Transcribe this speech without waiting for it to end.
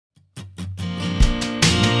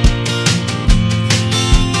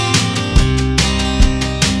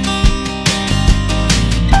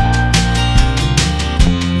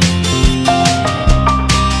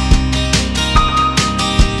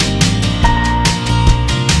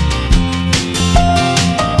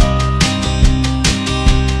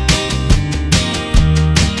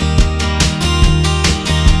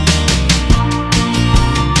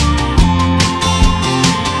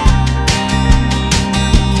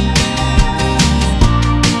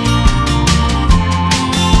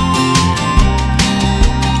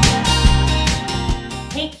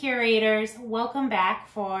welcome back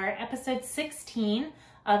for episode 16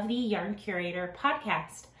 of the Yarn Curator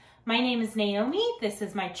podcast. My name is Naomi. This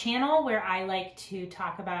is my channel where I like to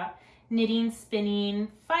talk about knitting, spinning,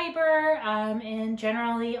 fiber, and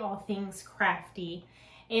generally all things crafty.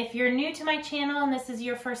 If you're new to my channel and this is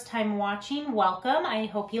your first time watching, welcome. I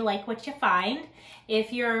hope you like what you find.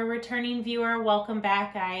 If you're a returning viewer, welcome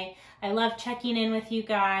back. I love checking in with you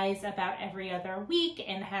guys about every other week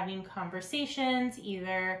and having conversations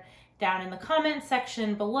either down in the comment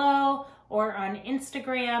section below or on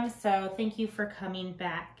Instagram. So thank you for coming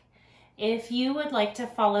back. If you would like to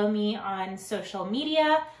follow me on social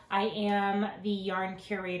media, I am the Yarn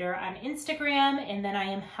Curator on Instagram, and then I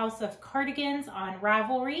am House of Cardigans on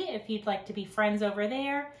Ravelry. If you'd like to be friends over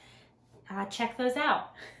there, check those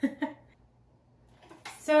out.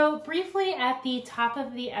 So briefly at the top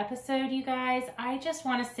of the episode, you guys, I just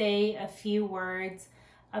want to say a few words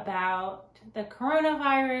about the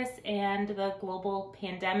coronavirus and the global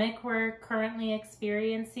pandemic we're currently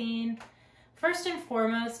experiencing. First and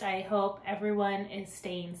foremost, I hope everyone is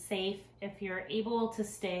staying safe. If you're able to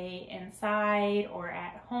stay inside or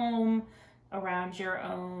at home around your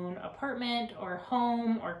own apartment or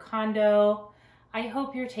home or condo, I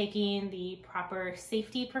hope you're taking the proper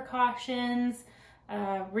safety precautions.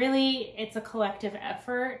 Really, it's a collective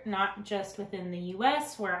effort, not just within the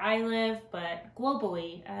US where I live, but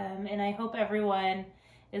globally. And I hope everyone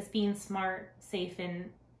is being smart, safe, and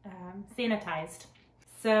sanitized.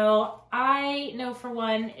 So I know for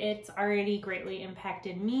one, it's already greatly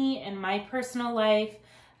impacted me and my personal life.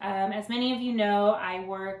 As many of you know, I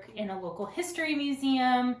work in a local history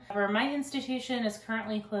museum. However, my institution is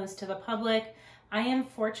currently closed to the public. I am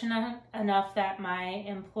fortunate enough that my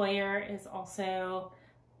employer is also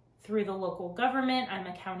through the local government. I'm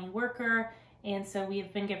a county worker, and so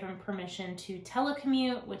we've been given permission to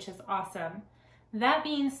telecommute, which is awesome. That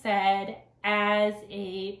being said, as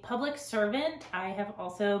a public servant, I have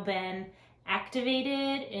also been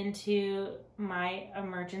activated into my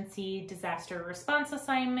emergency disaster response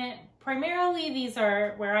assignment. Primarily, these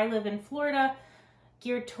are where I live in Florida,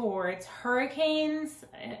 geared towards hurricanes,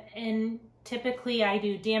 and typically I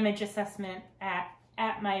do damage assessment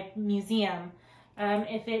at my museum.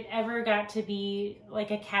 If it ever got to be like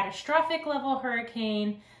a catastrophic level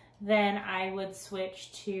hurricane, then I would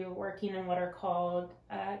switch to working in what are called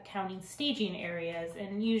county staging areas.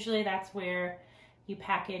 And usually that's where you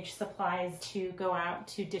package supplies to go out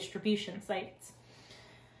to distribution sites.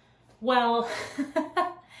 Well,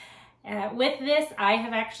 with this, I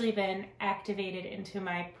have actually been activated into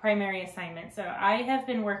my primary assignment. So I have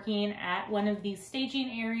been working at one of these staging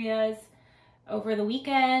areas over the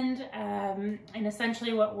weekend, and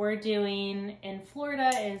essentially what we're doing in Florida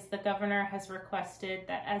is the governor has requested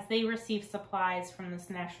that as they receive supplies from this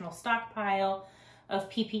national stockpile of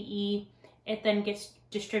PPE, it then gets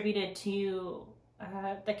distributed to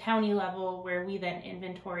the county level where we then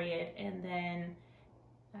inventory it and then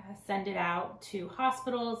send it out to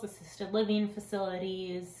hospitals, assisted living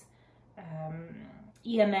facilities,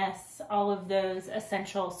 EMS, all of those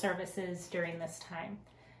essential services during this time.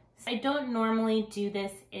 I don't normally do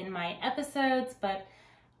this in my episodes, but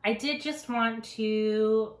I did just want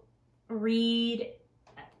to read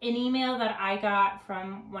an email that I got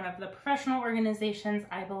from one of the professional organizations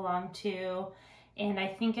I belong to, and I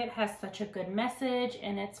think it has such a good message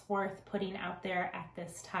and it's worth putting out there at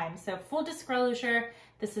this time. So full disclosure,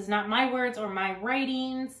 this is not my words or my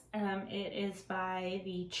writings. It is by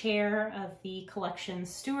the chair of the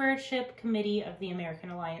Collections Stewardship Committee of the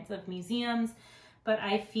American Alliance of Museums, but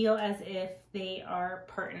I feel as if they are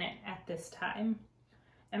pertinent at this time.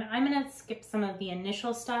 And I'm going to skip some of the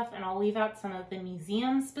initial stuff and I'll leave out some of the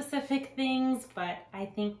museum specific things, but I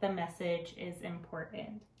think the message is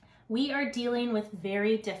important. We are dealing with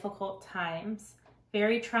very difficult times,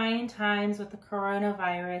 very trying times with the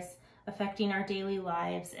coronavirus affecting our daily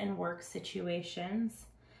lives and work situations.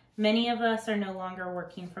 Many of us are no longer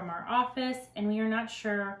working from our office and we are not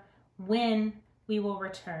sure when we will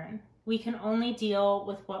return. We can only deal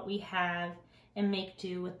with what we have and make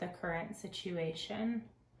do with the current situation.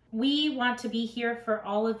 We want to be here for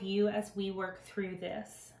all of you as we work through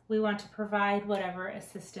this. We want to provide whatever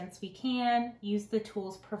assistance we can, use the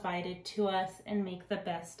tools provided to us, and make the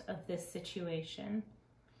best of this situation.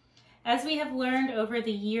 As we have learned over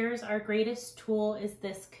the years, our greatest tool is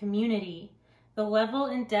this community. The level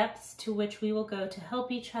and depths to which we will go to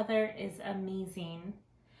help each other is amazing.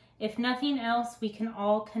 If nothing else, we can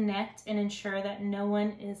all connect and ensure that no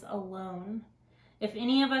one is alone. If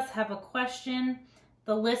any of us have a question,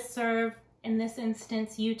 the listserv, in this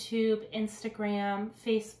instance, YouTube, Instagram,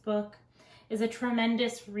 Facebook, is a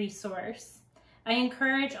tremendous resource. I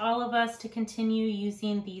encourage all of us to continue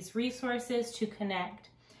using these resources to connect,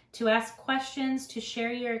 to ask questions, to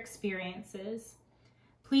share your experiences.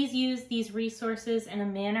 Please use these resources in a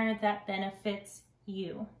manner that benefits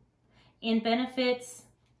you and benefits,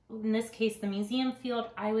 in this case, the museum field,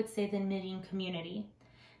 I would say the knitting community.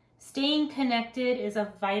 Staying connected is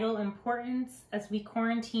of vital importance as we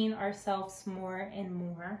quarantine ourselves more and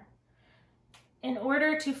more. In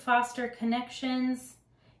order to foster connections,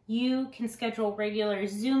 you can schedule regular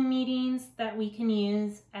Zoom meetings that we can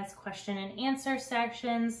use as question and answer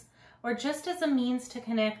sections, or just as a means to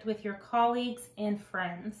connect with your colleagues and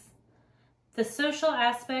friends. The social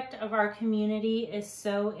aspect of our community is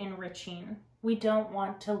so enriching. We don't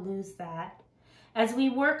want to lose that. As we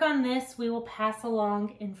work on this, we will pass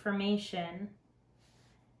along information.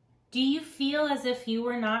 Do you feel as if you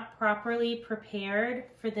were not properly prepared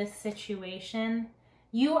for this situation?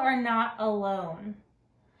 You are not alone.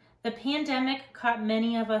 The pandemic caught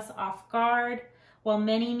many of us off guard, while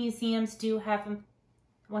many museums do have,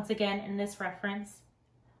 once again in this reference,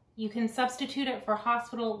 you can substitute it for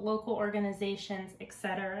hospital, local organizations,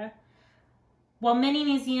 etc. While many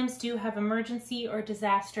museums do have emergency or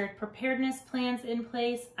disaster preparedness plans in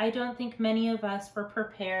place, I don't think many of us were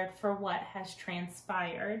prepared for what has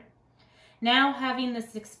transpired. Now, having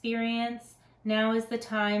this experience, now is the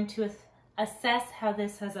time to assess how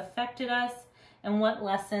this has affected us and what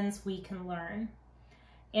lessons we can learn,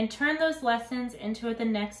 and turn those lessons into the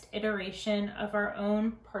next iteration of our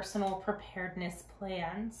own personal preparedness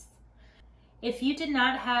plans. If you did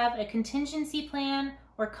not have a contingency plan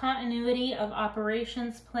or continuity of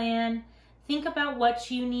operations plan, think about what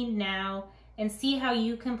you need now and see how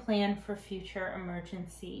you can plan for future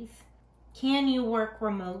emergencies. Can you work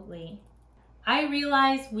remotely? I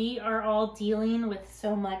realize we are all dealing with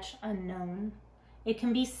so much unknown. It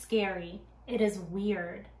can be scary. It is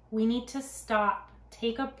weird. We need to stop,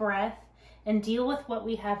 take a breath, and deal with what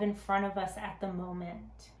we have in front of us at the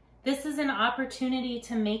moment. This is an opportunity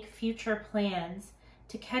to make future plans,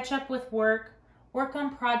 to catch up with work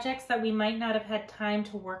on projects that we might not have had time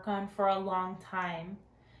to work on for a long time.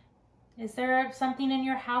 Is there something in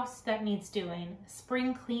your house that needs doing?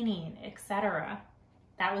 Spring cleaning, etc.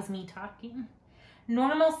 That was me talking.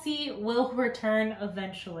 Normalcy will return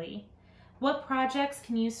eventually. What projects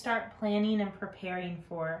can you start planning and preparing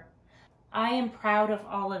for? I am proud of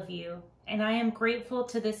all of you, and I am grateful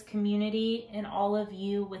to this community and all of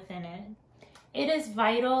you within it. It is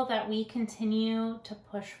vital that we continue to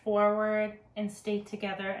push forward and stay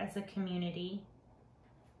together as a community.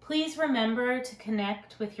 Please remember to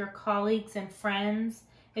connect with your colleagues and friends.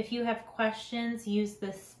 If you have questions, use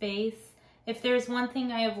this space. If there's one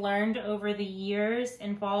thing I have learned over the years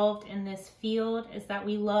involved in this field is that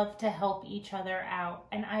we love to help each other out,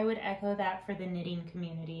 and I would echo that for the knitting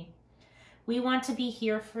community. We want to be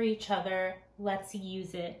here for each other. Let's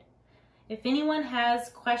use it. If anyone has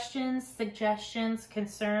questions, suggestions,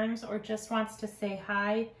 concerns, or just wants to say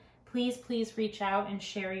hi, please reach out and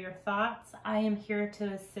share your thoughts. I am here to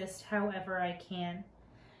assist however I can.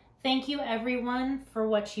 Thank you everyone for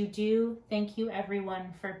what you do. Thank you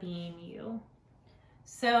everyone for being you.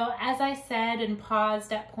 So as I said and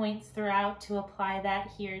paused at points throughout to apply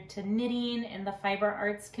that here to knitting and the fiber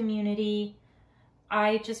arts community,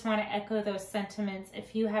 I just want to echo those sentiments.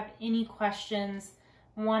 If you have any questions,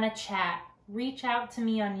 want to chat, reach out to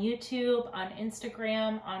me on YouTube, on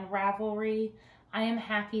Instagram, on Ravelry. I am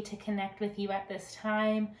happy to connect with you at this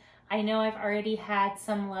time. I know I've already had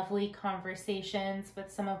some lovely conversations with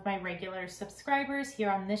some of my regular subscribers here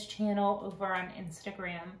on this channel over on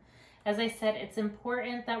Instagram. As I said, it's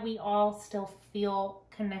important that we all still feel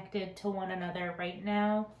connected to one another right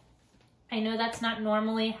now. I know that's not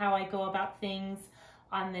normally how I go about things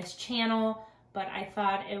on this channel, but I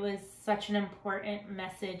thought it was such an important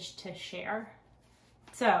message to share.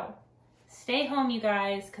 So stay home, you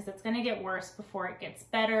guys, because it's going to get worse before it gets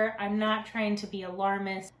better. I'm not trying to be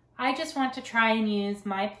alarmist. I just want to try and use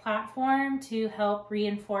my platform to help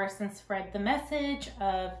reinforce and spread the message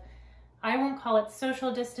of, I won't call it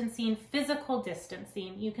social distancing, physical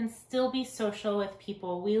distancing. You can still be social with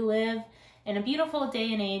people. We live in a beautiful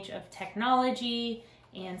day and age of technology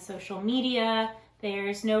and social media.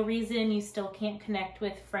 There's no reason you still can't connect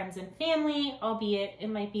with friends and family, albeit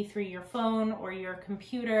it might be through your phone or your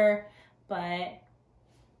computer, but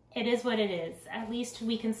it is what it is. At least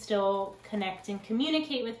we can still connect and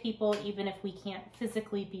communicate with people even if we can't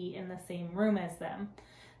physically be in the same room as them.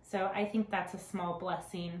 So I think that's a small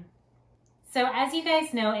blessing. So as you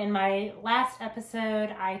guys know, in my last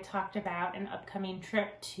episode, I talked about an upcoming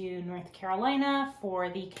trip to North Carolina for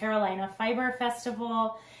the Carolina Fiber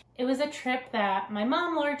Festival. It was a trip that my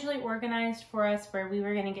mom largely organized for us, where we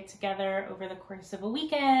were going to get together over the course of a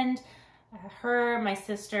weekend. Her, my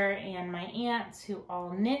sister, and my aunts who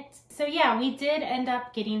all knit. So yeah, we did end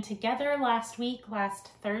up getting together last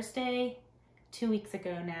Thursday, 2 weeks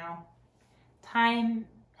ago now. Time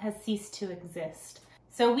has ceased to exist.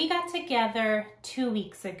 So we got together 2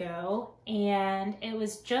 weeks ago, and it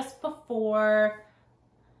was just before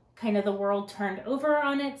kind of the world turned over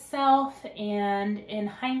on itself, and in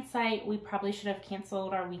hindsight, we probably should have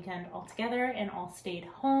canceled our weekend altogether and all stayed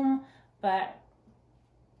home, but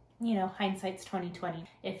you know, hindsight's 2020.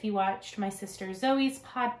 If you watched my sister Zoe's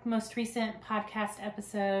most recent podcast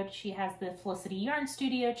episode, she has the Felicity Yarn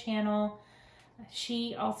Studio channel.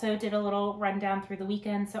 She also did a little rundown through the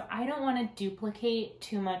weekend, so I don't want to duplicate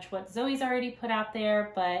too much what Zoe's already put out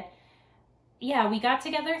there, but yeah, we got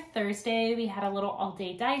together Thursday. We had a little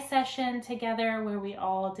all-day dye session together where we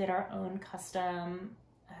all did our own custom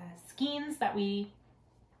skeins that we,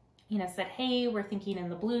 you know, said, hey, we're thinking in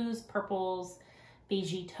the blues, purples,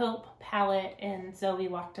 beigey taupe palette, and Zoe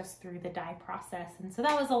walked us through the dye process. And so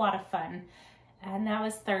that was a lot of fun. And that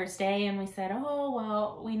was Thursday, and we said, oh,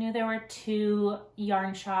 well, we knew there were 2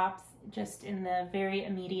 yarn shops just in the very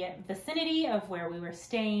immediate vicinity of where we were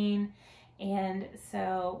staying. And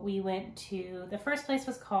so we went to, the first place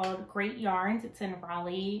was called Great Yarns. It's in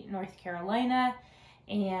Raleigh, North Carolina,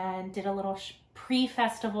 and did a little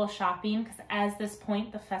pre-festival shopping because at this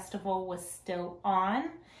point the festival was still on.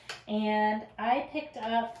 And I picked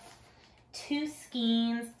up 2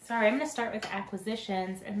 skeins. Sorry, I'm going to start with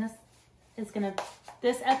Accquisitions, and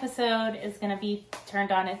this episode is going to be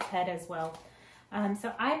turned on its head as well.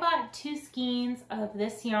 So I bought 2 skeins of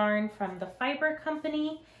this yarn from the Fiber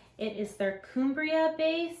Company. It is their Cumbria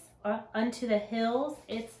base, Unto the Hills.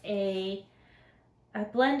 It's a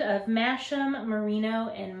blend of Masham, Merino,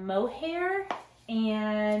 and Mohair,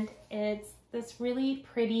 and it's this really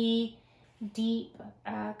pretty deep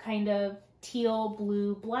kind of teal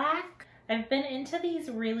blue black. I've been into these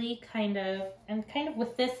really kind of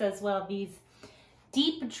with this as well, these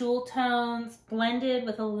deep jewel tones blended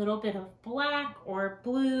with a little bit of black or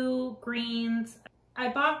blue, greens. I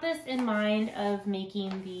bought this in mind of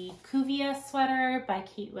making the Cuvia sweater by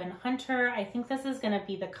Caitlin Hunter. I think this is going to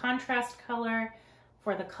be the contrast color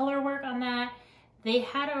for the color work on that. They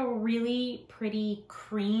had a really pretty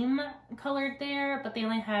cream colored there, but they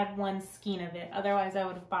only had 1 skein of it. Otherwise, I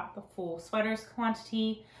would have bought the full sweater's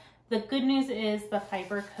quantity. The good news is the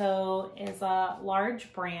Fiber Co. is a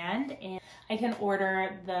large brand, and I can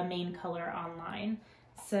order the main color online.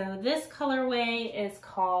 So this colorway is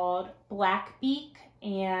called Black Beak,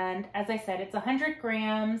 and as I said, it's 100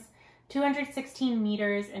 grams, 216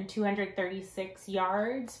 meters, and 236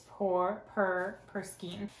 yards per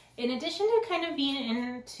skein. In addition to kind of being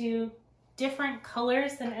into different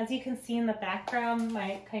colors, and as you can see in the background,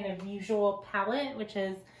 my kind of usual palette, which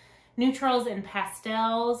is neutrals and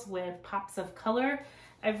pastels with pops of color,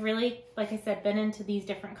 I've really, like I said, been into these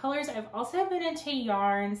different colors. I've also been into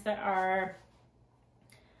yarns that are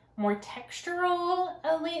more textural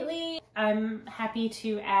lately. I'm happy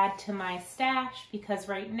to add to my stash because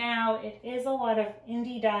right now it is a lot of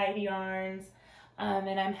indie dyed yarns,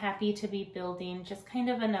 and I'm happy to be building just kind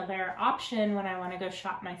of another option when I want to go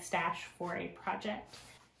shop my stash for a project.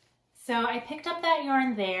 So I picked up that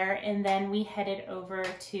yarn there, and then we headed over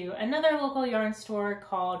to another local yarn store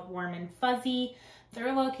called Warm and Fuzzy.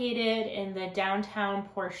 They're located in the downtown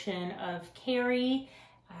portion of Cary,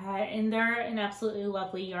 and they're an absolutely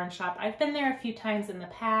lovely yarn shop. I've been there a few times in the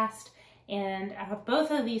past, and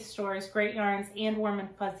both of these stores, Great Yarns and Warm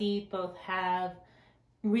and Fuzzy, both have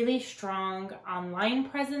really strong online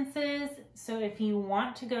presences. So if you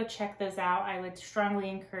want to go check those out, I would strongly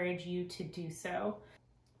encourage you to do so.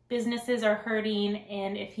 Businesses are hurting,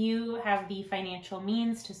 and if you have the financial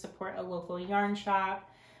means to support a local yarn shop,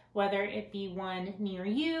 whether it be one near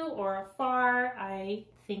you or afar, I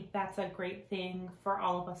think that's a great thing for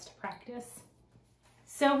all of us to practice.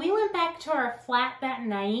 So we went back to our flat that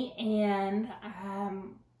night, and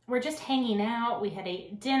we're just hanging out. We had a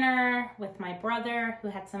dinner with my brother who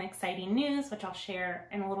had some exciting news, which I'll share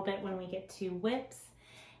in a little bit when we get to whips.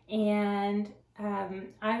 And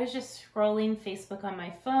I was just scrolling Facebook on my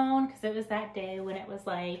phone because it was that day when it was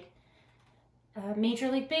like Major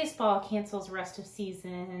League Baseball cancels rest of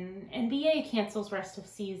season, NBA cancels rest of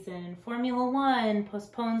season, Formula One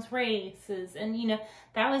postpones races, and you know,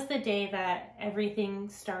 that was the day that everything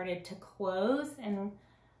started to close. And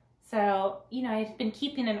so, you know, I've been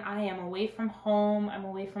keeping an eye. I'm away from home, I'm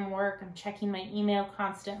away from work, I'm checking my email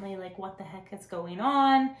constantly, like what the heck is going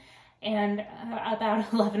on. And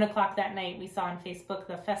about 11 o'clock that night, we saw on Facebook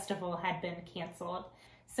the festival had been canceled.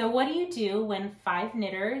 So what do you do when 5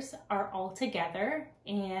 knitters are all together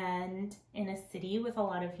and in a city with a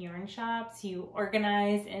lot of yarn shops? You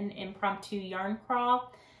organize an impromptu yarn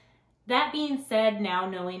crawl. That being said, now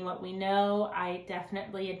knowing what we know, I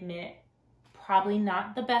definitely admit probably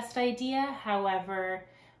not the best idea. However,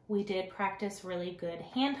 we did practice really good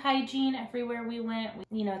hand hygiene everywhere we went.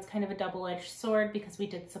 You know, it's kind of a double-edged sword because we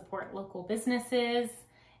did support local businesses,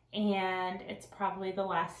 and it's probably the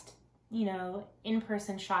last, you know,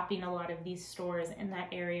 in-person shopping a lot of these stores in that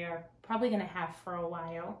area are probably going to have for a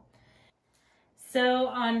while. So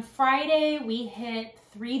on Friday, we hit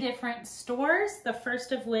 3 different stores, the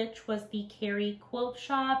first of which was the Carrie Quilt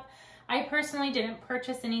Shop. I personally didn't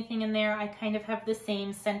purchase anything in there. I kind of have the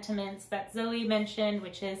same sentiments that Zoe mentioned,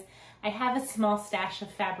 which is I have a small stash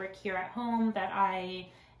of fabric here at home that I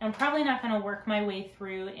am probably not going to work my way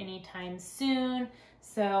through anytime soon.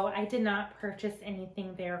 So I did not purchase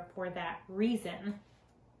anything there for that reason.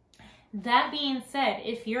 That being said,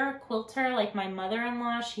 if you're a quilter like my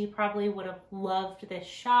mother-in-law, she probably would have loved this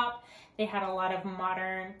shop. They had a lot of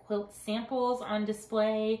modern quilt samples on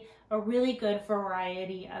display. A really good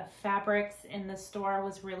variety of fabrics in the store,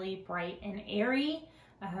 was really bright and airy,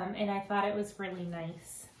 and I thought it was really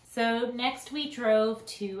nice. So next we drove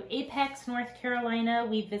to Apex, North Carolina.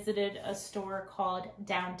 We visited a store called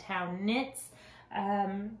Downtown Knits.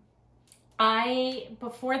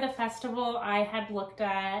 Before the festival, I had looked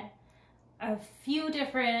at a few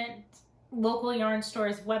different local yarn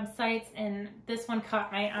stores' websites, and this one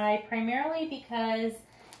caught my eye primarily because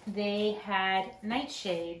they had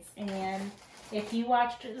nightshades. And if you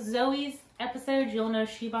watched Zoe's episode, you'll know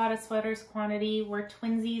she bought a sweaters quantity. We're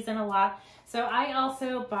twinsies and a lot. So I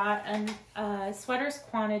also bought a sweaters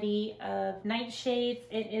quantity of nightshades.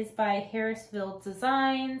 It is by Harrisville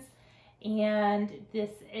Designs, and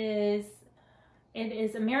it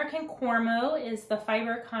is American Cormo is the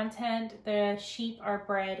fiber content. The sheep are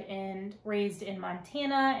bred and raised in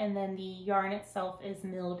Montana, and then the yarn itself is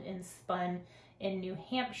milled and spun in New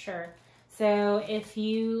Hampshire. So if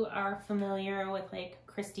you are familiar with like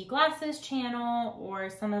Christy Glass's channel or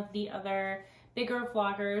some of the other bigger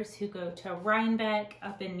vloggers who go to Rhinebeck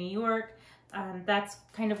up in New York, that's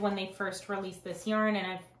kind of when they first released this yarn,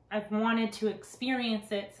 and I've wanted to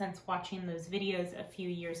experience it since watching those videos a few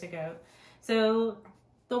years ago. So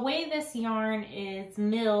the way this yarn is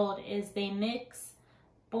milled is they mix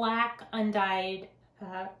black undyed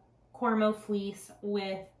Cormo fleece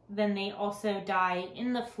with, then they also dye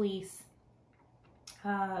in the fleece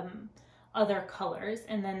other colors,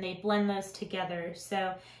 and then they blend those together.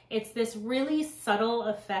 So it's this really subtle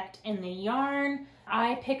effect in the yarn.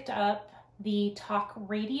 I picked up the Talk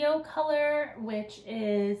Radio color, which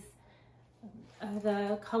is,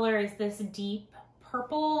 the color is this deep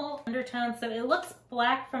purple undertone. So it looks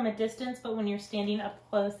black from a distance, but when you're standing up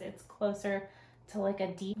close, it's closer to like a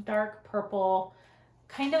deep dark purple.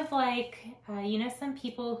 Kind of like, you know, some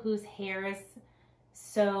people whose hair is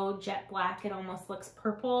so jet black it almost looks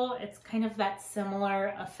purple. It's kind of that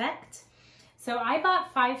similar effect. So I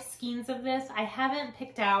bought 5 skeins of this. I haven't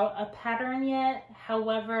picked out a pattern yet.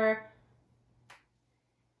 However,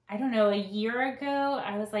 I don't know, a year ago,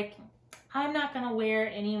 I was like, I'm not gonna wear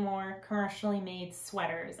any more commercially made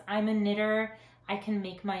sweaters. I'm a knitter, I can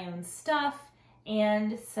make my own stuff.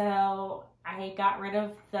 And so I got rid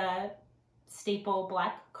of the staple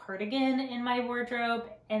black cardigan in my wardrobe,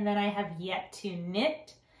 and then I have yet to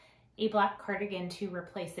knit a black cardigan to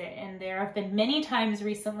replace it. And there have been many times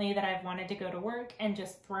recently that I've wanted to go to work and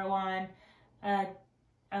just throw on a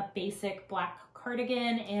basic black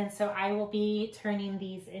cardigan, and so I will be turning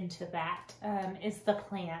these into that, is the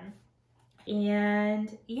plan.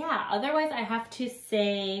 And yeah, otherwise I have to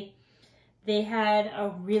say they had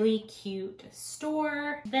a really cute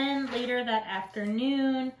store. Then later that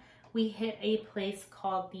afternoon, we hit a place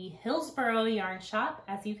called the Hillsborough Yarn Shop,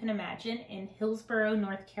 as you can imagine, in Hillsborough,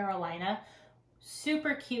 North Carolina.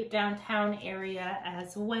 Super cute downtown area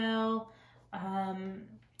as well.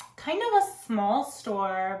 Kind of a small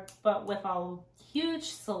store, but with a huge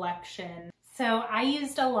selection. So I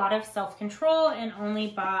used a lot of self-control and only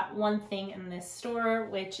bought one thing in this store,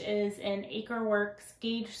 which is an Acreworks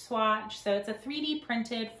gauge swatch. So it's a 3D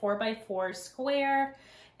printed 4x4 square.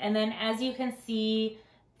 And then as you can see,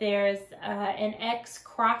 there's an X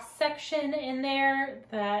cross section in there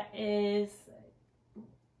that is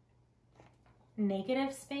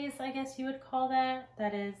negative space, I guess you would call that.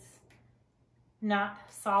 That is not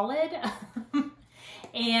solid.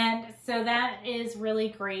 And so that is really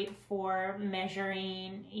great for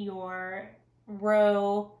measuring your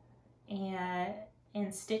row and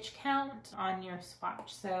and stitch count on your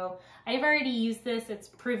swatch. So I've already used this. It's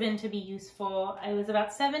proven to be useful. It was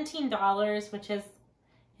about $17, which is,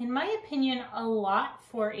 in my opinion, a lot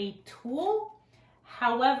for a tool.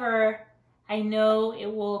 However, I know it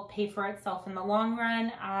will pay for itself in the long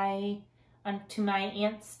run. I, to my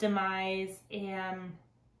aunt's demise,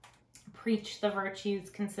 preach the virtues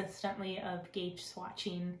consistently of gauge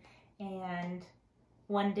swatching, and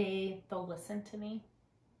one day they'll listen to me.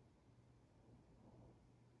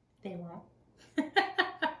 They won't.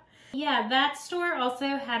 Yeah, that store also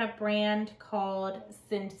had a brand called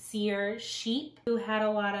Sincere Sheep, who had a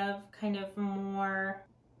lot of kind of more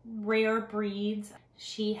rare breeds.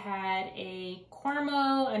 She had a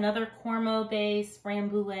Cormo, another Cormo base,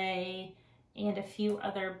 Rambouillet, and a few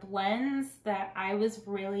other blends that I was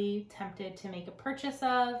really tempted to make a purchase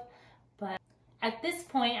of. But at this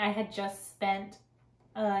point, I had just spent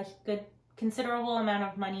a good considerable amount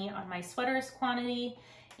of money on my sweaters quantity,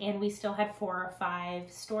 and we still had 4 or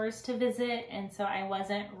 5 stores to visit, and so I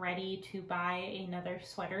wasn't ready to buy another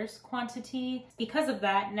sweaters quantity. Because of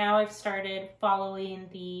that, now I've started following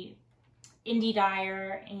the indie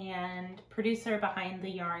dyer and producer behind the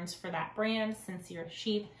yarns for that brand, Sincere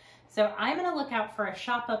Sheep. So I'm gonna look out for a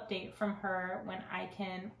shop update from her when I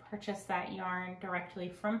can purchase that yarn directly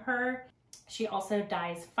from her. She also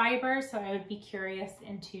dyes fiber, so I would be curious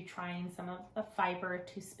into trying some of the fiber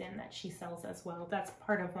to spin that she sells as well. That's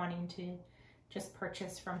part of wanting to just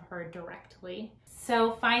purchase from her directly.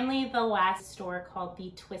 So finally, the last store, called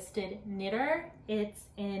the Twisted Knitter. It's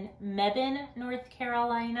in Mebane, North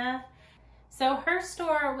Carolina. So her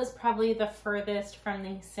store was probably the furthest from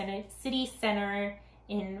the city center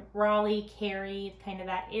in Raleigh, Cary, kind of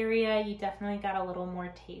that area. You definitely got a little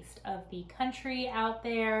more taste of the country out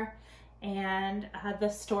there. And the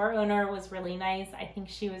store owner was really nice. I think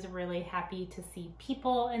she was really happy to see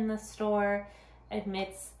people in the store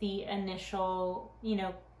amidst the initial,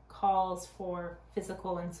 calls for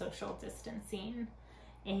physical and social distancing.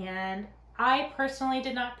 And I personally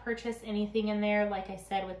did not purchase anything in there. Like I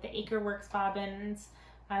said, with the Acreworks bobbins,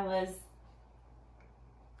 I was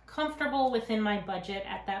comfortable within my budget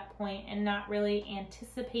at that point and not really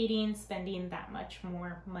anticipating spending that much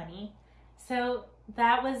more money. So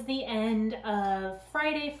that was the end of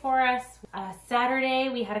Friday for us. Saturday,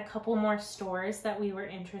 we had a couple more stores that we were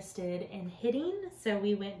interested in hitting. So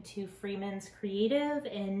we went to Freeman's Creative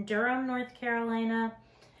in Durham, North Carolina.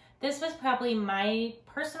 This was probably my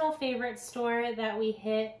personal favorite store that we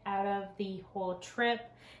hit out of the whole trip.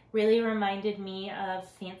 Really reminded me of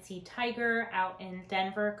Fancy Tiger out in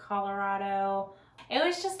Denver, Colorado. It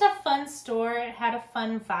was just a fun store. It had a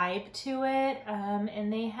fun vibe to it,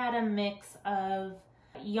 and they had a mix of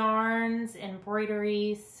yarns,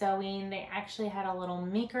 embroidery, sewing. They actually had a little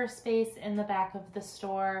maker space in the back of the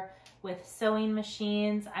store with sewing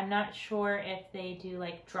machines. I'm not sure if they do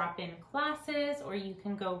like drop-in classes or you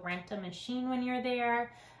can go rent a machine when you're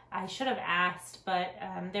there. I should have asked, but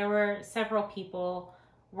there were several people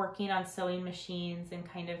working on sewing machines and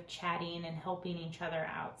kind of chatting and helping each other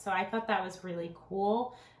out. So I thought that was really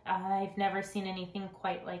cool. I've never seen anything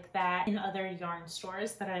quite like that in other yarn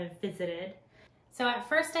stores that I've visited. So at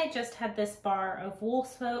first I just had this bar of wool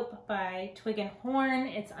soap by Twig and Horn.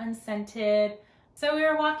 It's unscented. So we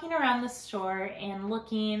were walking around the store and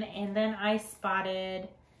looking, and then I spotted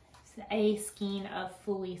a skein of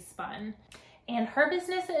Fully Spun. And her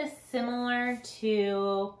business is similar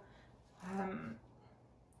to,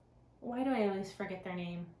 why do I always forget their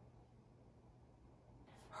name?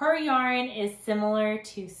 Her yarn is similar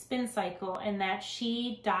to Spin Cycle in that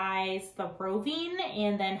she dyes the roving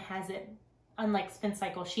and then has it, unlike Spin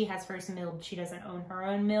Cycle, she has hers milled. She doesn't own her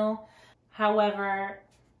own mill. However,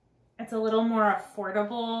 it's a little more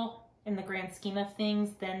affordable in the grand scheme of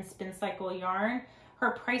things than Spin Cycle yarn. Her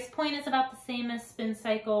price point is about the same as Spin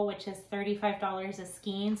Cycle, which is $35 a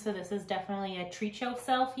skein. So this is definitely a treat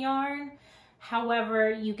yourself yarn.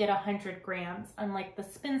 However, you get 100 grams, unlike the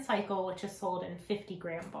Spin Cycle, which is sold in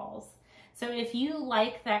 50-gram balls. So if you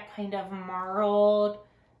like that kind of marled,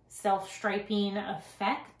 self-striping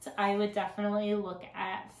effect, I would definitely look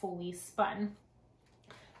at Fully Spun.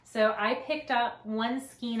 So I picked up one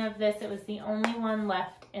skein of this. It was the only one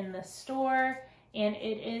left in the store, and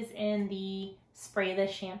it is in the Spray the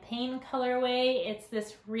Champagne colorway. It's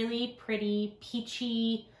this really pretty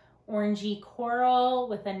peachy, orangey coral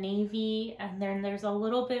with a navy, and then there's a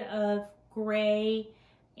little bit of gray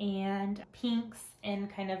and pinks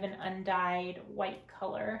and kind of an undyed white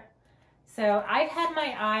color. So I've had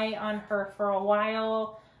my eye on her for a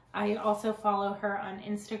while. I also follow her on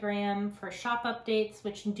Instagram for shop updates,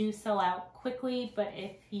 which do sell out quickly, but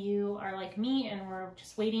if you are like me and we're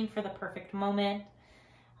just waiting for the perfect moment,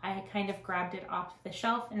 I kind of grabbed it off the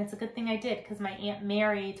shelf, and it's a good thing I did because my Aunt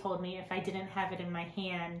Mary told me if I didn't have it in my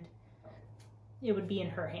hand, it would be in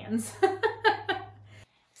her hands.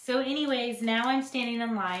 So anyways, now I'm standing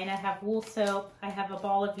in line. I have wool soap, I have a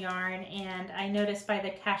ball of yarn, and I noticed by the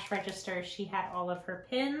cash register she had all of her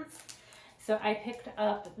pins. So I picked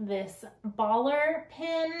up this baller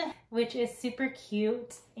pin, which is super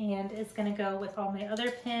cute and is gonna go with all my other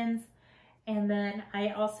pins. And then I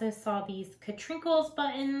also saw these Katrinkles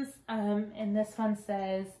buttons, and this one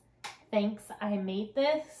says, "Thanks, I made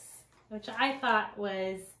this," which I thought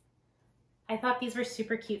these were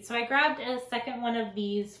super cute. So I grabbed a second one of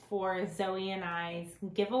these for Zoe and I's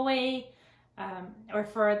giveaway, or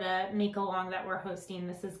for the make along that we're hosting.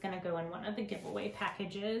 This is gonna go in one of the giveaway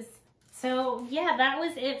packages. So yeah, that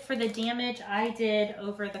was it for the damage I did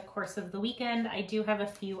over the course of the weekend. I do have a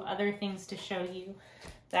few other things to show you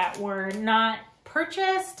that were not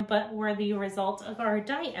purchased, but were the result of our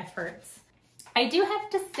dye efforts. I do have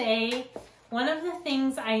to say, one of the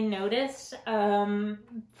things I noticed from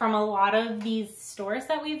a lot of these stores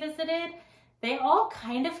that we visited, they all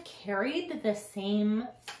kind of carried the same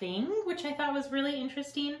thing, which I thought was really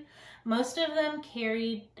interesting. Most of them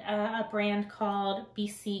carried a brand called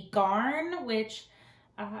BC Garn, which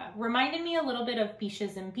reminded me a little bit of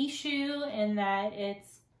Biches and Bichou in that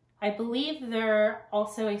I believe they're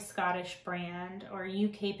also a Scottish brand, or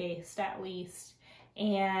UK based at least,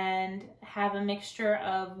 and have a mixture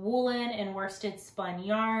of woolen and worsted spun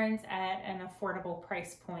yarns at an affordable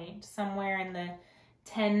price point, somewhere in the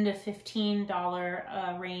 $10 to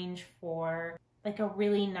 $15 range for like a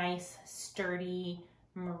really nice sturdy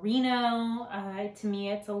merino. To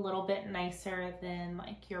me, it's a little bit nicer than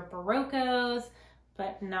like your Baroccos,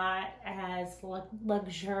 but not as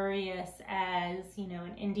luxurious as, you know,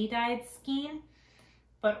 an indie dyed skein.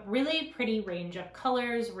 But really pretty range of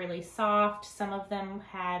colors, really soft. Some of them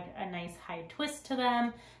had a nice high twist to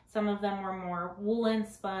them. Some of them were more woolen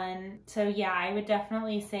spun. So yeah, I would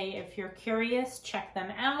definitely say if you're curious, check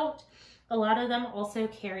them out. A lot of them also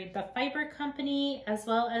carried the Fiber Company, as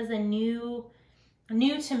well as a new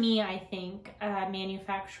to me, I think,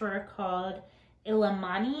 manufacturer called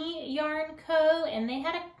Illimani Yarn Co. And they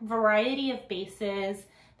had a variety of bases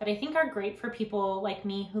that I think are great for people like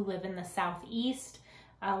me who live in the Southeast.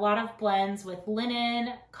 A lot of blends with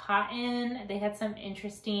linen, cotton. They had some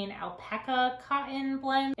interesting alpaca cotton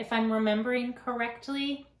blends, if I'm remembering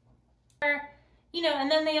correctly. You know, and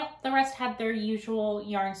then the rest had their usual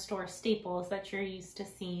yarn store staples that you're used to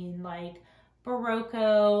seeing, like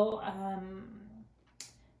Barocco,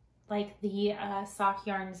 like the sock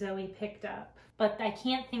yarn Zoe picked up. But I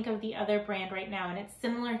can't think of the other brand right now, and it's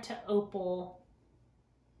similar to Opal.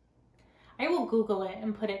 I will Google it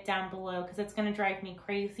and put it down below because it's going to drive me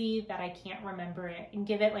crazy that I can't remember it, and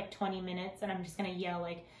give it like 20 minutes and I'm just going to yell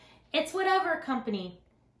like, it's whatever company.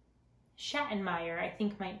 Schattenmeyer, I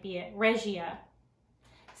think might be it. Regia.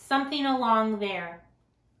 Something along there.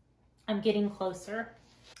 I'm getting closer.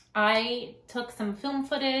 I took some film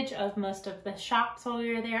footage of most of the shops while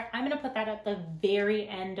we were there. I'm going to put that at the very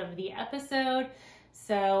end of the episode.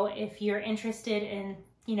 So if you're interested in,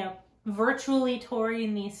 you know, virtually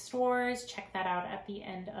touring these stores, check that out at the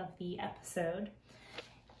end of the episode.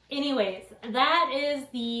 Anyways, that is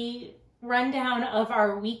the rundown of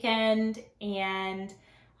our weekend, and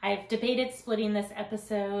I've debated splitting this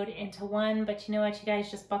episode into one, but you know what, you guys,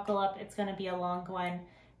 just buckle up. It's going to be a long one.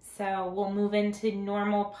 So we'll move into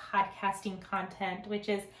normal podcasting content, which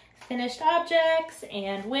is finished objects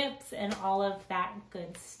and whips and all of that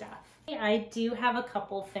good stuff. I do have a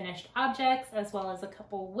couple finished objects as well as a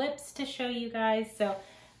couple whips to show you guys. So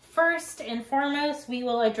first and foremost, we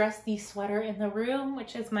will address the sweater in the room,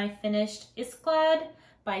 which is my finished Iskald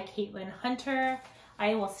by Caitlin Hunter.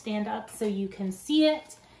 I will stand up so you can see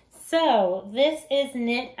it. So this is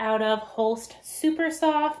knit out of Holst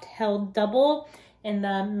Supersoft, held double in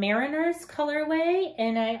the Mariners colorway,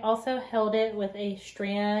 and I also held it with a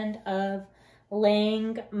strand of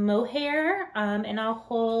Lang Mohair, and I'll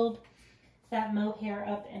hold that Mohair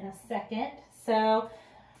up in a second. So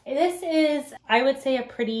this is, I would say, a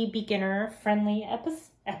pretty beginner friendly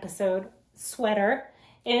episode sweater.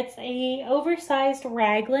 It's a oversized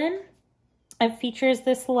raglan. It features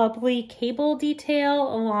this lovely cable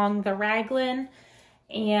detail along the raglan,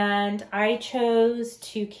 and I chose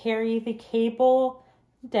to carry the cable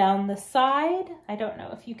down the side. I don't know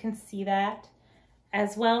if you can see that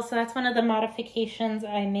as well. So that's one of the modifications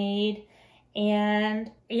I made.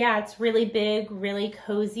 And yeah, it's really big, really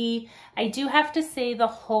cozy. I do have to say the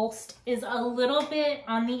Holst is a little bit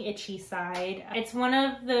on the itchy side. It's one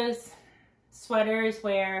of those sweaters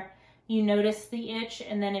where, you notice the itch,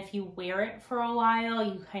 and then if you wear it for a while,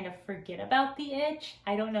 you kind of forget about the itch.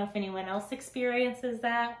 I don't know if anyone else experiences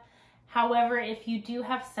that. However, if you do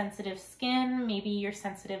have sensitive skin, maybe you're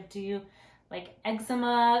sensitive to like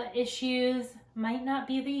eczema issues, might not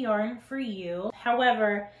be the yarn for you.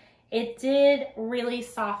 However, it did really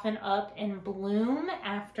soften up and bloom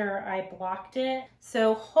after I blocked it.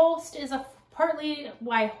 So Holst is partly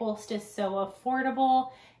why Holst is so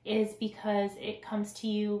affordable is because it comes to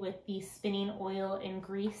you with the spinning oil and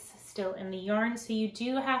grease still in the yarn. So you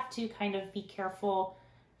do have to kind of be careful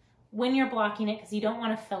when you're blocking it because you don't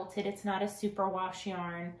want to felt it. It's not a superwash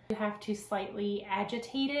yarn. You have to slightly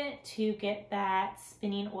agitate it to get that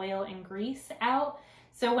spinning oil and grease out.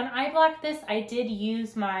 So when I blocked this, I did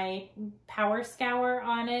use my power scour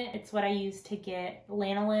on it. It's what I use to get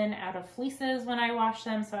lanolin out of fleeces when I wash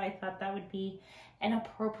them. So I thought that would be an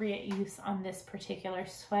appropriate use on this particular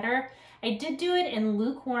sweater. I did do it in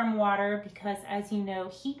lukewarm water because, as you know,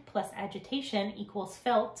 heat plus agitation equals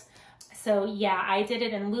felt. So yeah, I did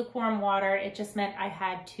it in lukewarm water. It just meant I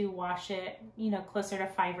had to wash it, you know, closer to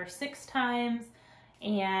 5 or 6 times,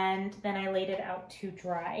 and then I laid it out to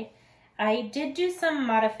dry. I did do some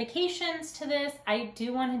modifications to this. I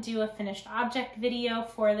do want to do a finished object video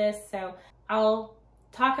for this, so I'll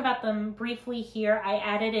talk about them briefly here. I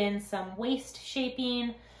added in some waist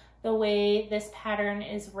shaping. The way this pattern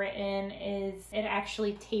is written is it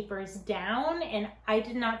actually tapers down, and I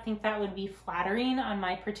did not think that would be flattering on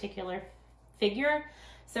my particular figure.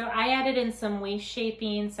 So I added in some waist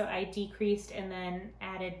shaping, so I decreased and then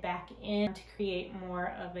added back in to create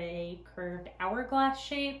more of a curved hourglass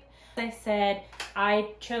shape. As I said,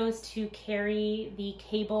 I chose to carry the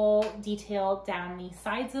cable detail down the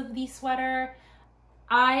sides of the sweater.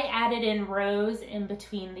 I added in rows in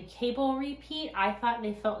between the cable repeat. I thought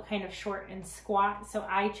they felt kind of short and squat, so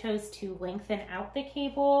I chose to lengthen out the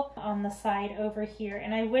cable on the side over here.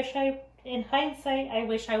 And I wish in hindsight, I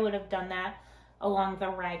wish I would have done that along the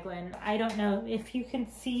raglan. I don't know if you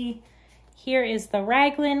can see, here is the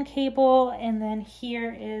raglan cable, and then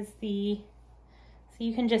here is the, so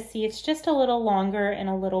you can just see it's just a little longer and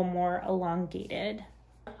a little more elongated.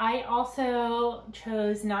 I also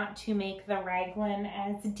chose not to make the raglan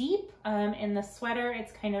as deep. In the sweater,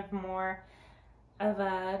 it's kind of more of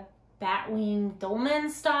a batwing dolman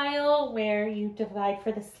style where you divide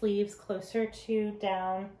for the sleeves closer to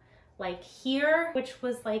down like here, which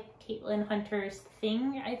was like Caitlin Hunter's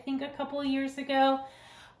thing, I think, a couple years ago.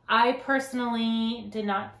 I personally did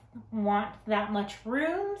not want that much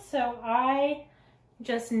room, so I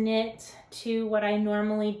just knit to what I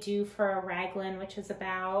normally do for a raglan, which is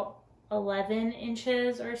about 11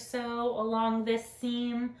 inches or so along this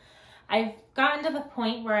seam. I've gotten to the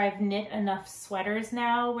point where I've knit enough sweaters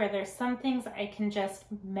now where there's some things I can just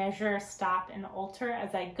measure, stop, and alter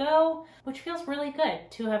as I go, which feels really good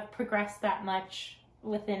to have progressed that much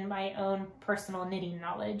within my own personal knitting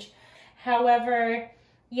knowledge. However,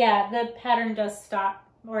 yeah, the pattern does stop,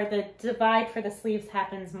 or the divide for the sleeves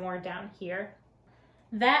happens more down here.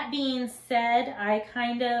 That being said, I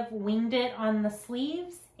kind of winged it on the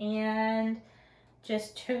sleeves and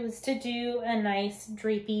just chose to do a nice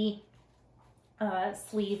drapey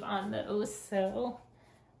sleeve on those. So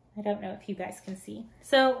I don't know if you guys can see.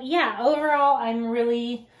 So yeah, overall, I'm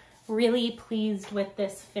really, really pleased with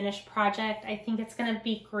this finished project. I think it's gonna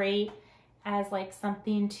be great as like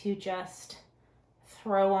something to just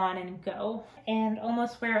throw on and go, and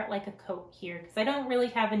almost wear it like a coat here, because I don't really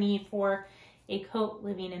have a need for a coat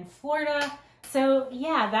living in Florida. So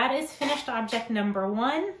yeah, that is finished object number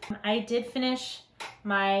 1. I did finish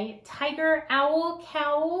my tiger owl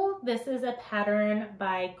cowl. This is a pattern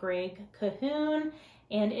by Greg Cahoon,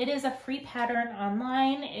 and it is a free pattern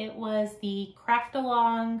online. It was the craft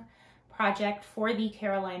along project for the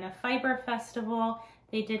Carolina Fiber Festival.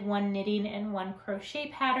 They did one knitting and one crochet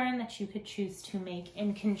pattern that you could choose to make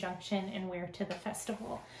in conjunction and wear to the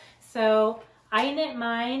festival. So I knit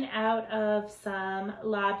mine out of some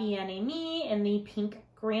La Bien-Aimée in the pink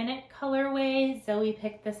Granite colorway. Zoe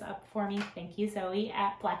picked this up for me, thank you Zoe,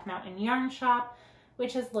 at Black Mountain Yarn Shop,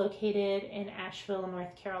 which is located in Asheville,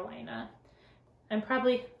 North Carolina. I'm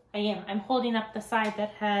holding up the side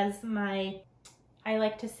that has my, I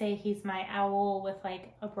like to say he's my owl with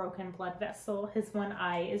like a broken blood vessel. His one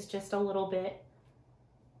eye is just a little bit,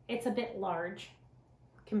 it's a bit large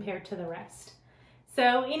compared to the rest.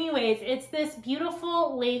 So anyways, it's this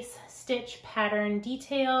beautiful lace stitch pattern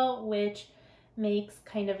detail, which makes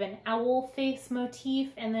kind of an owl face motif,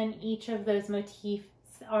 and then each of those motifs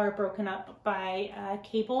are broken up by a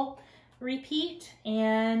cable repeat.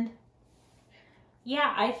 And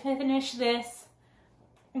yeah, I finished this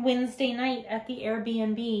Wednesday night at the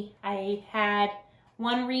Airbnb. I had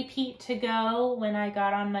one repeat to go when I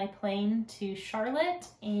got on my plane to Charlotte,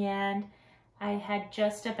 and I had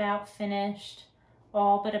just about finished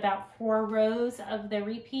all but about 4 rows of the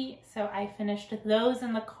repeat. So I finished those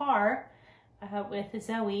in the car with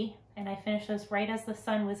Zoe, and I finished those right as the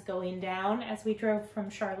sun was going down as we drove from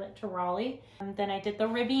Charlotte to Raleigh. Then I did the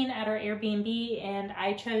ribbing at our Airbnb, and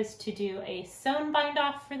I chose to do a sewn bind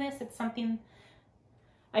off for this. It's something,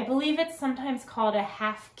 I believe it's sometimes called a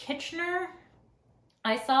half Kitchener.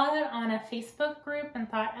 I saw it on a Facebook group and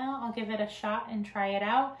thought, oh, I'll give it a shot and try it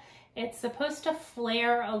out. It's supposed to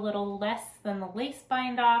flare a little less than the lace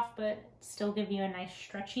bind off, but still give you a nice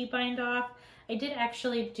stretchy bind off. I did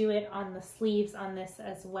actually do it on the sleeves on this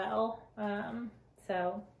as well.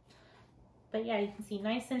 But yeah, you can see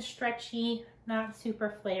nice and stretchy, not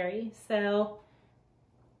super flary. So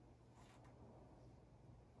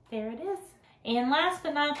there it is. And last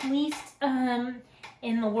but not least,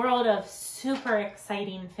 in the world of super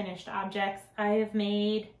exciting finished objects, I have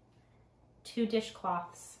made 2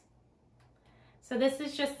 dishcloths. So this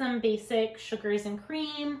is just some basic sugars and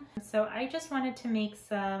cream. So I just wanted to make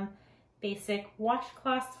some basic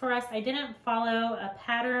washcloths for us. I didn't follow a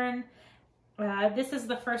pattern. This is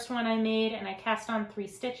the first one I made, and I cast on 3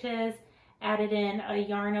 stitches, added in a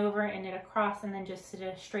yarn over and knit across, and then just did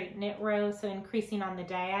a straight knit row, so increasing on the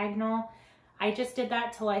diagonal. I just did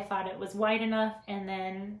that till I thought it was wide enough, and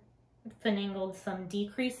then finagled some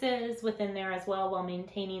decreases within there as well while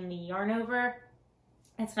maintaining the yarn over.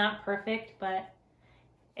 It's not perfect, but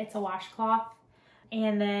it's a washcloth.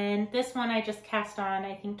 And then this one I just cast on,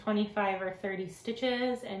 I think 25 or 30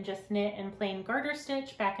 stitches and just knit in plain garter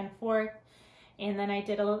stitch back and forth. And then I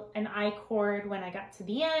did an I-cord when I got to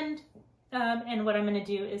the end. And what I'm going to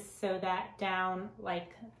do is sew that down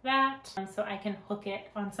like that, so I can hook it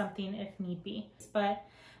on something if need be. But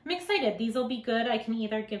I'm excited. These will be good. I can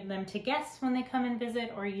either give them to guests when they come and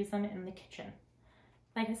visit or use them in the kitchen.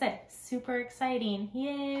 Like I said, super exciting.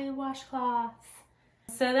 Yay, washcloths.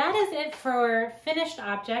 So that is it for finished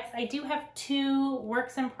objects. I do have 2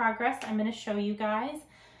 works in progress I'm going to show you guys.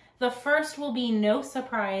 The first will be no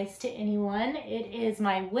surprise to anyone. It is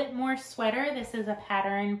my Whitmoor sweater. This is a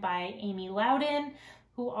pattern by Aimee Lowden,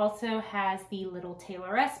 who also has the Little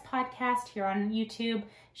Tailoress podcast here on YouTube.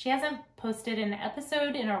 She hasn't posted an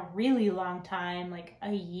episode in a really long time, like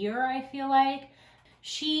a year, I feel like.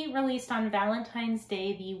 She released on Valentine's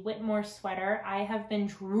Day the Whitmoor sweater. I have been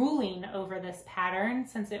drooling over this pattern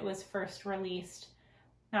since it was first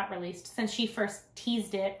since she first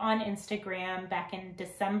teased it on Instagram back in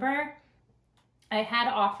December. I had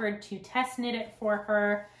offered to test knit it for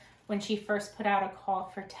her when she first put out a call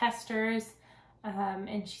for testers.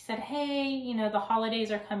 And she said, hey, you know, the holidays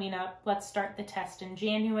are coming up. Let's start the test in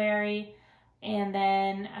January. And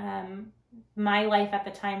then my life at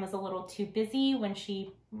the time was a little too busy when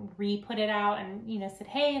she re-put it out and, you know, said,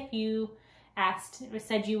 hey, if you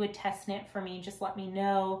said you would test knit for me, just let me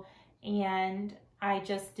know. And I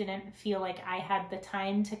just didn't feel like I had the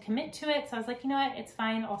time to commit to it. So I was like, you know what, it's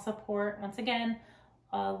fine. I'll support, once again,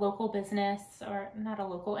 a local business, or not a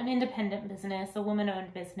local, an independent business, a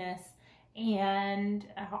woman-owned business, and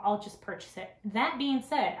I'll just purchase it. That being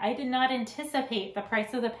said, I did not anticipate the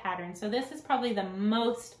price of the pattern. So this is probably the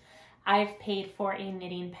most I've paid for a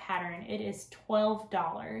knitting pattern. It is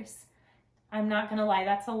 $12. I'm not gonna lie,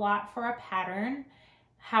 that's a lot for a pattern.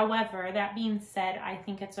 However, that being said, I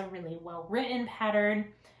think it's a really well-written pattern.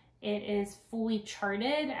 It is fully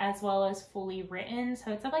charted as well as fully written.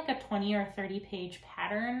 So it's like a 20 or 30 page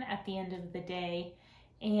pattern at the end of the day.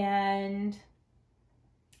 And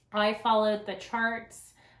I followed the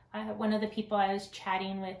charts. One of the people I was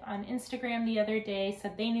chatting with on Instagram the other day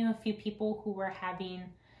said they knew a few people who were having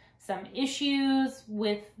some issues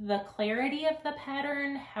with the clarity of the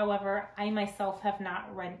pattern. However, I myself have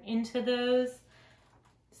not run into those.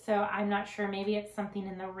 So I'm not sure, maybe it's something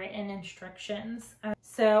in the written instructions.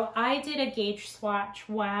 So I did a gauge swatch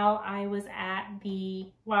while I was at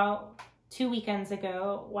 2 weekends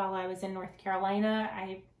ago while I was in North Carolina.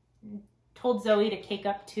 I told Zoe to cake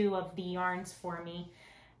up 2 of the yarns for me,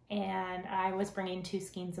 and I was bringing 2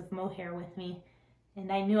 skeins of mohair with me,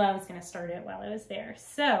 and I knew I was going to start it while I was there.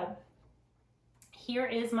 So here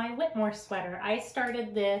is my Whitmoor sweater. I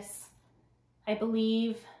started this, I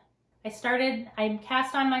believe, I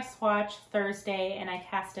cast on my swatch Thursday and I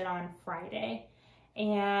cast it on Friday.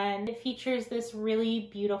 And it features this really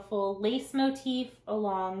beautiful lace motif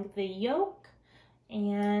along the yoke.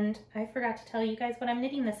 And I forgot to tell you guys what I'm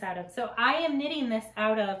knitting this out of. So I am knitting this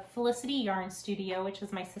out of Felicity Yarn Studio, which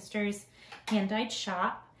is my sister's hand-dyed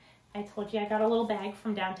shop. I told you I got a little bag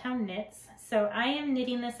from Downtown Knits. So I am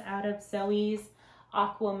knitting this out of Zoe's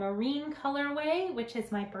Aquamarine colorway, which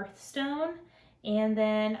is my birthstone. And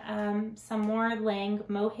then some more Lang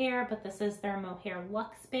Mohair, but this is their Mohair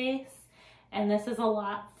Luxe base. And this is a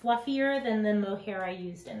lot fluffier than the Mohair I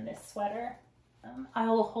used in this sweater. I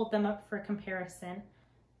will hold them up for comparison.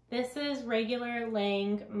 This is regular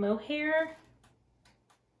Lang Mohair.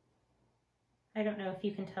 I don't know if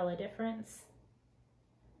you can tell a difference.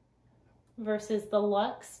 Versus the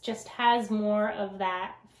Luxe, just has more of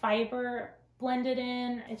that fiber blended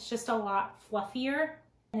in. It's just a lot fluffier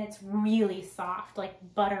and it's really soft, like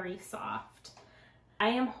buttery soft. I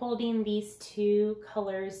am holding these two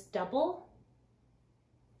colors double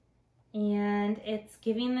and it's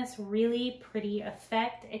giving this really pretty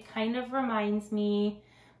effect. It kind of reminds me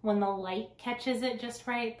when the light catches it just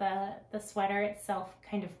right, the sweater itself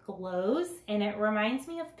kind of glows, and it reminds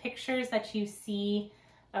me of pictures that you see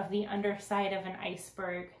of the underside of an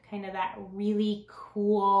iceberg, kind of that really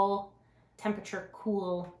cool, temperature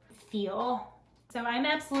cool feel. So I'm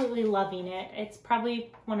absolutely loving it. It's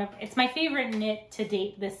probably it's my favorite knit to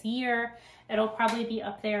date this year. It'll probably be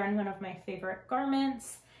up there in one of my favorite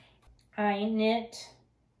garments. I knit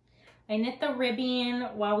the ribbing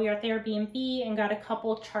while we were at the Airbnb and got a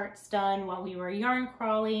couple charts done while we were yarn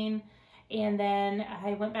crawling. And then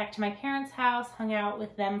I went back to my parents' house, hung out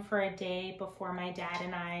with them for a day before my dad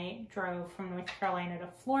and I drove from North Carolina to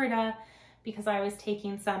Florida because I was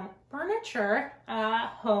taking some furniture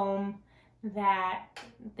home that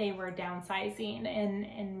they were downsizing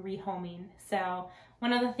and rehoming. So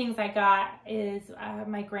one of the things I got is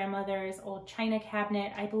my grandmother's old china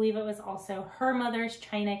cabinet. I believe it was also her mother's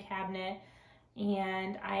china cabinet,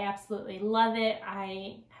 and I absolutely love it.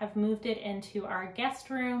 I have moved it into our guest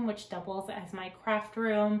room, which doubles as my craft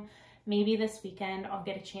room. Maybe this weekend I'll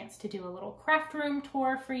get a chance to do a little craft room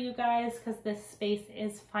tour for you guys because this space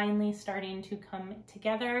is finally starting to come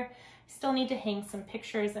together. I still need to hang some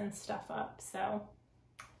pictures and stuff up, so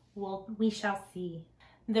we shall see.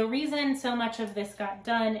 The reason so much of this got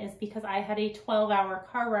done is because I had a 12-hour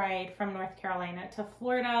car ride from North Carolina to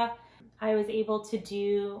Florida. I was able to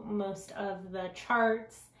do most of the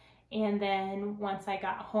charts, and then once I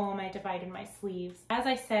got home, I divided my sleeves. As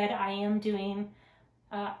I said, I am doing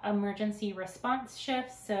emergency response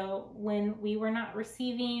shifts, so when we were not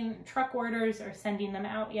receiving truck orders or sending them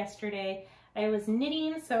out yesterday, I was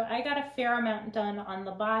knitting, so I got a fair amount done on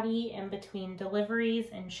the body in between deliveries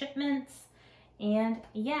and shipments. And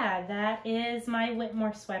yeah, that is my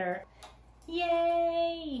Whitmoor sweater.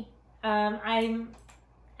 Yay!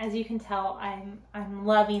 As you can tell, I'm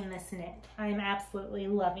loving this knit. I'm absolutely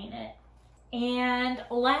loving it. And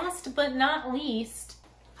last but not least,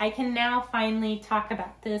 I can now finally talk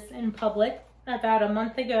about this in public. About a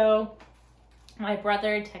month ago, my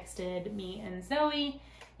brother texted me and Zoe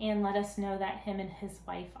and let us know that him and his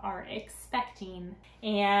wife are expecting.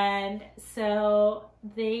 And so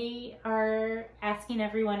they are asking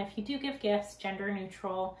everyone if you do give gifts, gender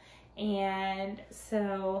neutral. And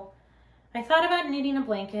so I thought about knitting a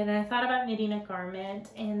blanket and I thought about knitting a garment,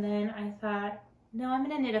 and then I thought, no, I'm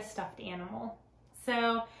gonna knit a stuffed animal.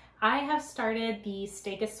 So I have started the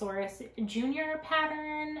Stegosaurus Junior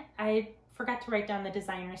pattern. I forgot to write down the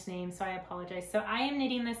designer's name, so I apologize. So I am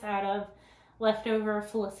knitting this out of leftover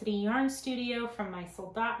Felicity Yarn Studio from my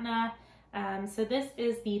Soldotna. So this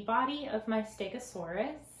is the body of my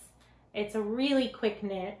Stegosaurus. It's a really quick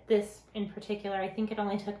knit. This in particular, I think it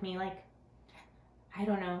only took me like, I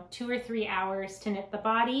don't know, 2 or 3 hours to knit the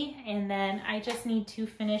body. And then I just need to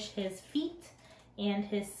finish his feet and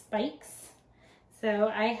his spikes.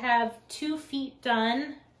 So I have 2 feet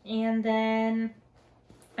done, and then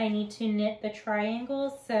I need to knit the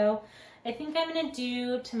triangles. So I think I'm gonna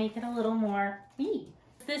do, to make it a little more,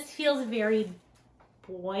 this feels very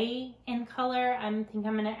boy in color. I think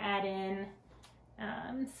I'm gonna add in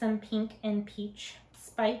some pink and peach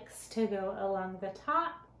spikes to go along the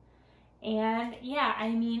top. And yeah, I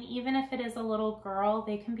mean, even if it is a little girl,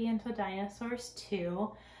 they can be into dinosaurs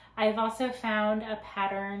too. I've also found a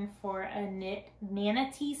pattern for a knit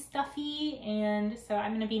manatee stuffy, and so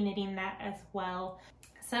I'm gonna be knitting that as well.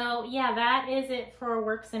 So yeah, that is it for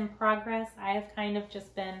works in progress. I have kind of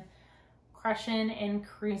just been crushing and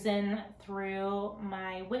cruising through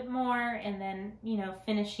my Whitmoor and then, you know,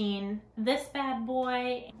 finishing this bad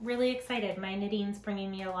boy. Really excited. My knitting's bringing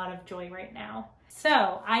me a lot of joy right now.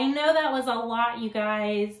 So I know that was a lot, you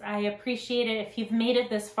guys. I appreciate it. If you've made it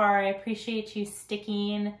this far, I appreciate you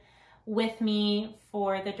sticking with me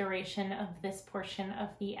for the duration of this portion of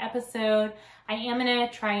the episode. I am gonna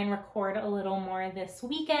try and record a little more this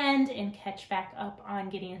weekend and catch back up on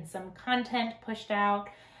getting some content pushed out.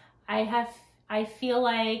 I I feel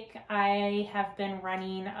like I have been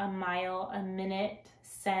running a mile a minute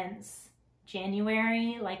since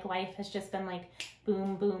January. Like life has just been like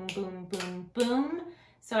boom, boom, boom, boom, boom.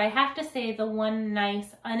 So I have to say the one nice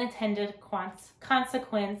unintended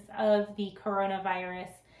consequence of the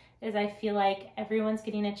coronavirus is I feel like everyone's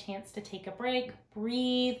getting a chance to take a break,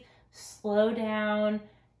 breathe, slow down.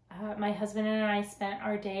 My husband and I spent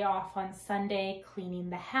our day off on Sunday cleaning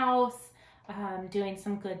the house, doing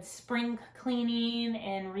some good spring cleaning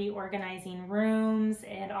and reorganizing rooms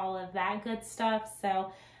and all of that good stuff.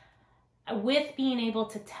 So with being able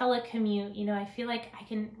to telecommute, you know, I feel like I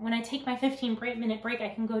can, when I take my 15-minute break, I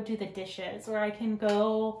can go do the dishes, or I can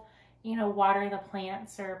go, you know, water the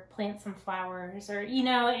plants or plant some flowers, or, you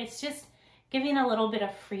know, it's just giving a little bit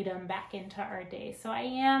of freedom back into our day. So I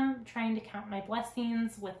am trying to count my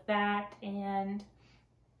blessings with that and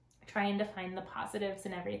trying to find the positives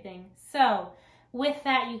in everything. So with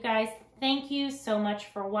that, you guys, thank you so much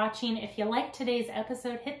for watching. If you liked today's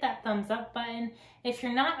episode, hit that thumbs up button. If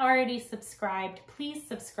you're not already subscribed, please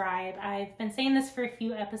subscribe. I've been saying this for a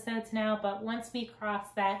few episodes now, but once we cross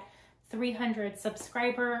that 300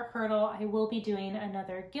 subscriber hurdle, I will be doing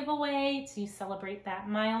another giveaway to celebrate that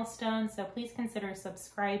milestone. So please consider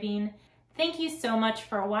subscribing. Thank you so much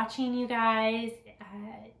for watching, you guys.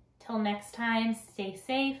 Till next time, stay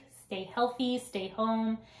safe, stay healthy, stay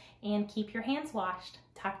home, and keep your hands washed.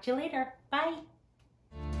 Talk to you later. Bye.